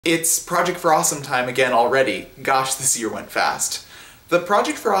It's Project for Awesome time again already. Gosh, this year went fast. The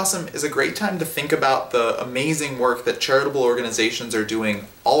Project for Awesome is a great time to think about the amazing work that charitable organizations are doing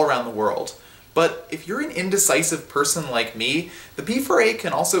all around the world. But if you're an indecisive person like me, the P4A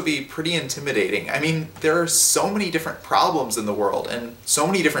can also be pretty intimidating. I mean, there are so many different problems in the world and so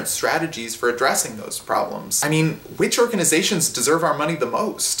many different strategies for addressing those problems. I mean, which organizations deserve our money the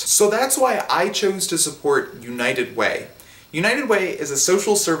most? So that's why I chose to support United Way. United Way is a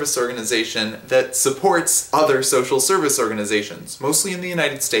social service organization that supports other social service organizations, mostly in the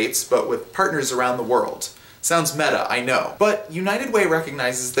United States, but with partners around the world. Sounds meta, I know. But United Way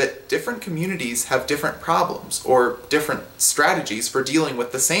recognizes that different communities have different problems, or different strategies for dealing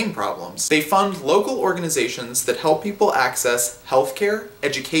with the same problems. They fund local organizations that help people access healthcare,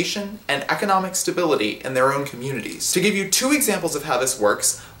 education, and economic stability in their own communities. To give you two examples of how this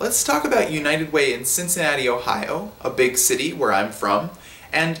works, let's talk about United Way in Cincinnati, Ohio, a big city where I'm from,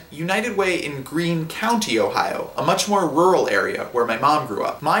 and United Way in Greene County, Ohio, a much more rural area where my mom grew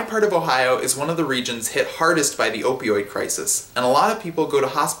up. My part of Ohio is one of the regions hit hardest by the opioid crisis, and a lot of people go to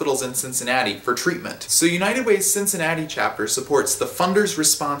hospitals in Cincinnati for treatment. So United Way's Cincinnati chapter supports the Funders'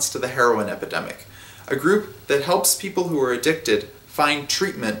 Response to the Heroin Epidemic, a group that helps people who are addicted find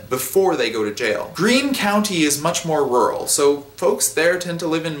treatment before they go to jail. Greene County is much more rural, so folks there tend to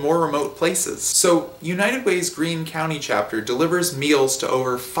live in more remote places. So United Way's Greene County chapter delivers meals to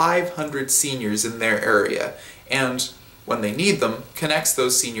over 500 seniors in their area, and when they need them, connects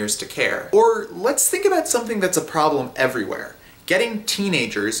those seniors to care. Or let's think about something that's a problem everywhere: getting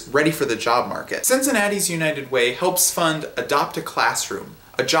teenagers ready for the job market. Cincinnati's United Way helps fund Adopt a Classroom,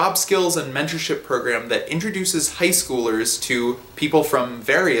 a job skills and mentorship program that introduces high schoolers to people from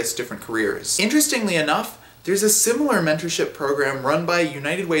various different careers. Interestingly enough, there's a similar mentorship program run by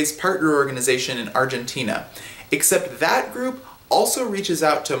United Way's partner organization in Argentina, except that group also reaches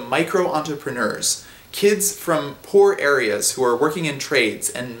out to micro-entrepreneurs, kids from poor areas who are working in trades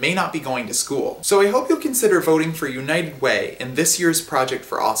and may not be going to school. So I hope you'll consider voting for United Way in this year's Project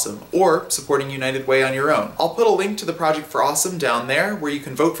for Awesome, or supporting United Way on your own. I'll put a link to the Project for Awesome down there where you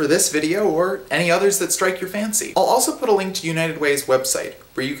can vote for this video or any others that strike your fancy. I'll also put a link to United Way's website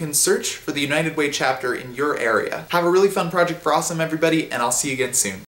where you can search for the United Way chapter in your area. Have a really fun Project for Awesome, everybody, and I'll see you again soon.